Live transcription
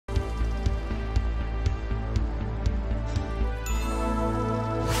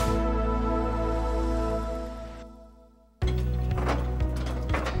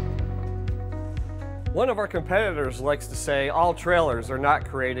One of our competitors likes to say all trailers are not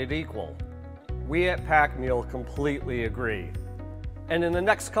created equal. We at Mule completely agree. And in the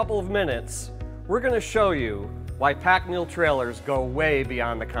next couple of minutes, we're going to show you why Mule trailers go way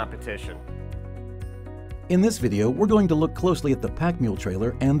beyond the competition. In this video, we're going to look closely at the Mule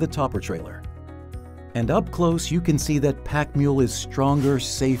trailer and the topper trailer. And up close, you can see that Mule is stronger,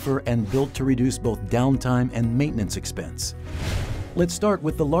 safer, and built to reduce both downtime and maintenance expense. Let's start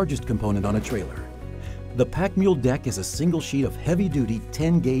with the largest component on a trailer. The Mule deck is a single sheet of heavy-duty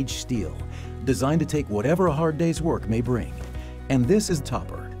 10-gauge steel, designed to take whatever a hard day's work may bring. And this is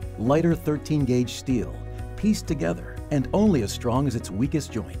topper, lighter 13-gauge steel, pieced together and only as strong as its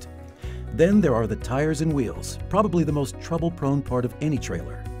weakest joint. Then there are the tires and wheels, probably the most trouble-prone part of any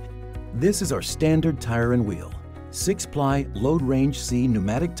trailer. This is our standard tire and wheel, 6-ply load range C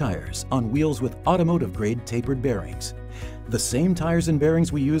pneumatic tires on wheels with automotive-grade tapered bearings. The same tires and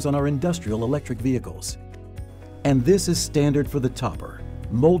bearings we use on our industrial electric vehicles. And this is standard for the topper,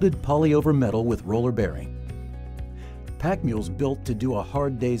 molded polyover metal with roller bearing. Mule's built to do a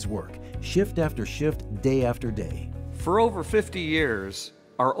hard day's work, shift after shift, day after day. For over 50 years,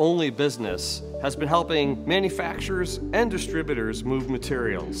 our only business has been helping manufacturers and distributors move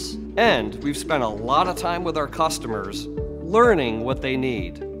materials. And we've spent a lot of time with our customers learning what they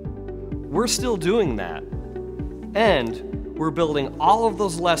need. We're still doing that. And we're building all of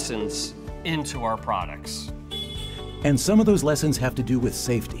those lessons into our products. And some of those lessons have to do with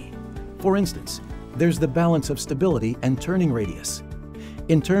safety. For instance, there's the balance of stability and turning radius.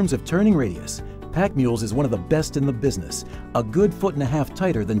 In terms of turning radius, Mule's is one of the best in the business, a good 1.5 feet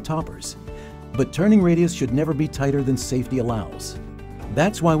tighter than toppers. But turning radius should never be tighter than safety allows.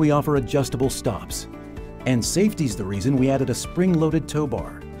 That's why we offer adjustable stops. And safety's the reason we added a spring-loaded tow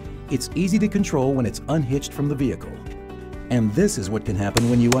bar. It's easy to control when it's unhitched from the vehicle. And this is what can happen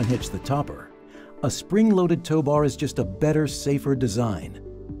when you unhitch the topper. A spring-loaded tow bar is just a better, safer design.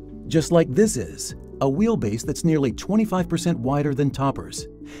 Just like this is, a wheelbase that's nearly 25% wider than toppers.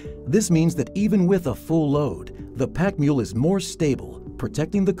 This means that even with a full load, the Mule is more stable,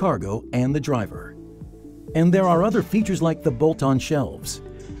 protecting the cargo and the driver. And there are other features like the bolt-on shelves.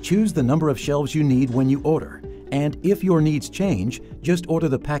 Choose the number of shelves you need when you order. And if your needs change, just order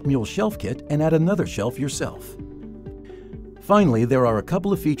the Mule shelf kit and add another shelf yourself. Finally, there are a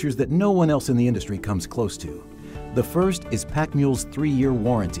couple of features that no one else in the industry comes close to. The first is Mule's 3-year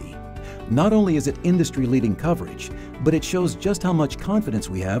warranty. Not only is it industry-leading coverage, but it shows just how much confidence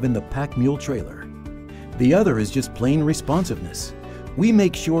we have in the Mule trailer. The other is just plain responsiveness. We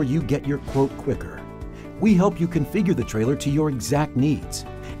make sure you get your quote quicker. We help you configure the trailer to your exact needs,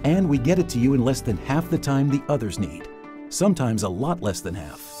 and we get it to you in less than half the time the others need. Sometimes a lot less than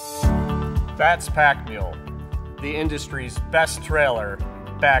half. That's Mule, the industry's best trailer,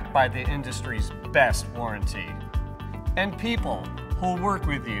 backed by the industry's best warranty. And people who'll work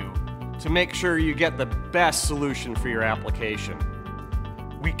with you to make sure you get the best solution for your application.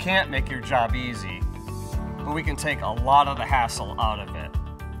 We can't make your job easy, but we can take a lot of the hassle out of it.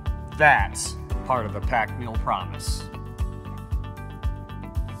 That's part of the Mule promise.